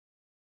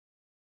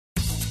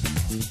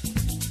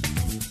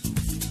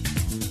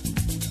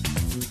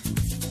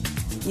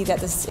You get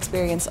this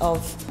experience of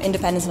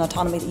independence and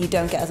autonomy that you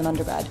don't get as an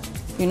undergrad.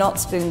 You're not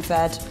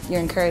spoon-fed, you're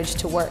encouraged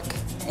to work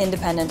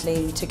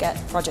independently to get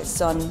projects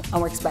done,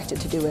 and we're expected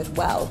to do it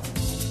well.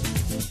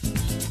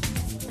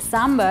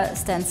 SAMBA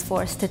stands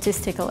for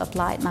Statistical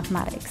Applied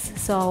Mathematics.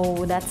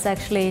 So that's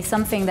actually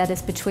something that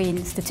is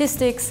between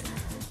statistics,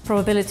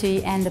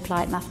 probability and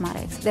applied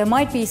mathematics. There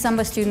might be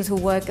SAMBA students who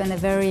work in a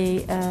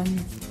very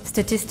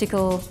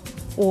statistical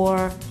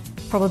or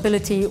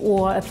probability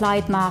or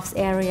applied maths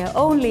area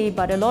only,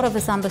 but a lot of the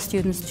SAMBA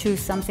students choose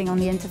something on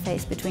the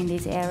interface between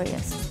these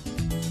areas.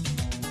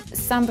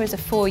 SAMBA is a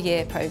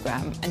 4-year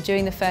programme, and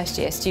during the first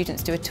year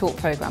students do a talk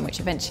programme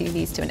which eventually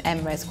leads to an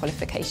MRes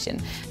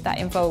qualification. That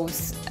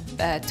involves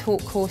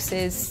talk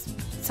courses,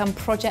 some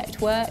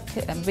project work,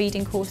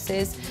 reading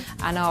courses,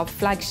 and our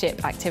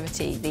flagship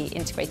activity, the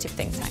Integrative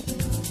Think Tank.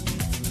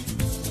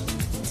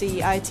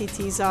 The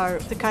ITTs are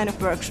the kind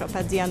of workshop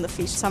at the end of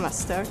each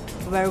semester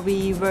where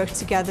we work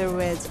together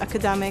with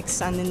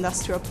academics and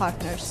industrial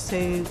partners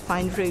to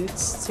find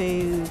routes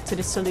to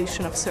the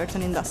solution of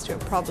certain industrial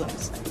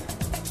problems.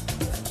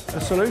 The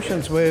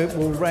solutions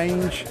will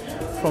range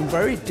from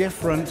very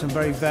different and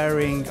very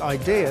varying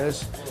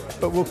ideas,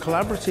 but we'll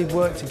collaboratively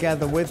work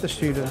together with the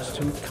students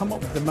to come up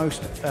with the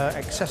most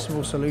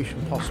accessible solution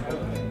possible.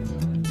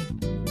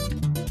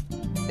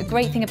 The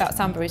great thing about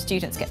SAMBA is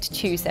students get to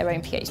choose their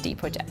own PhD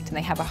project, and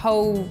they have a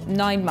whole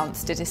 9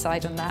 months to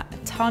decide on that. A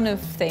ton of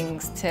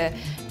things to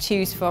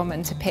choose from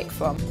and to pick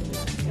from.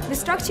 The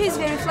structure is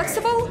very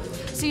flexible,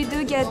 so you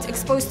do get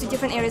exposed to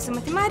different areas of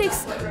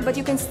mathematics, but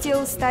you can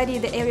still study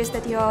the areas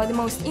that you are the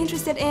most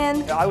interested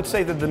in. I would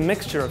say that the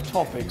mixture of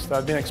topics that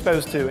I've been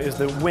exposed to is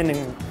the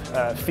winning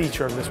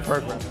feature of this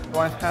program.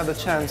 I've had the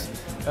chance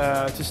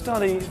to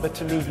study, but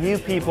to meet new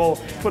people,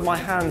 put my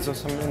hands on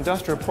some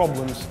industrial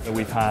problems.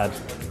 We've had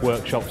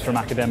workshops from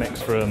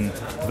academics from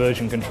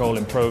version control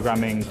in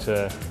programming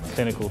to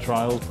clinical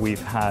trials.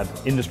 We've had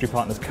industry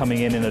partners coming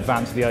in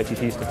advance of the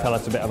ITTs to tell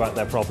us a bit about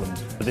their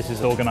problems. This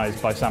is organised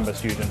by SAMBA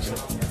students.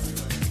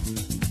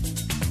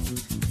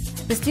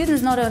 The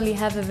students not only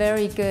have a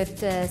very good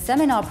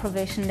seminar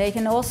provision, they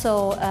can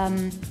also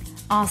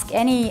ask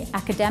any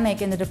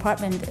academic in the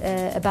department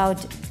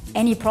about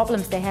any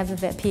problems they have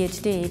with their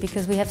PhD,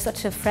 because we have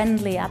such a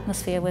friendly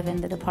atmosphere within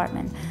the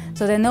department.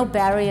 So there are no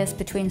barriers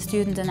between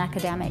students and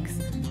academics.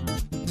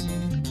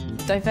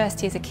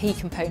 Diversity is a key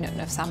component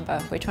of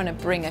SAMBA. We're trying to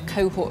bring a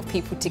cohort of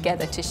people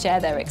together to share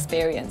their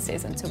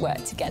experiences and to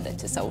work together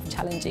to solve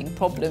challenging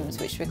problems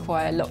which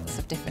require lots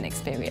of different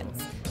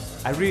experience.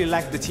 I really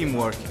like the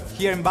teamwork.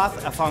 Here in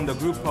Bath I found a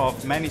group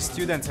of many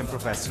students and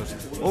professors,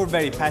 all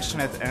very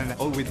passionate and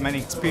all with many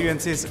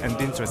experiences and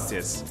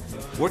interests.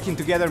 Working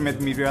together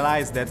made me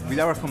realize that with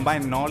our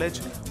combined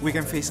knowledge we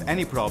can face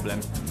any problem.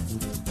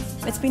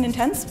 It's been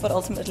intense, but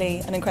ultimately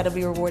an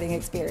incredibly rewarding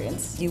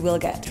experience. You will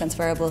get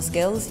transferable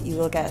skills, you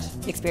will get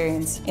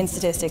experience in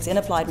statistics, in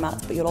applied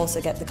maths, but you'll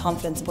also get the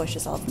confidence to push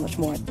yourself much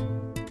more.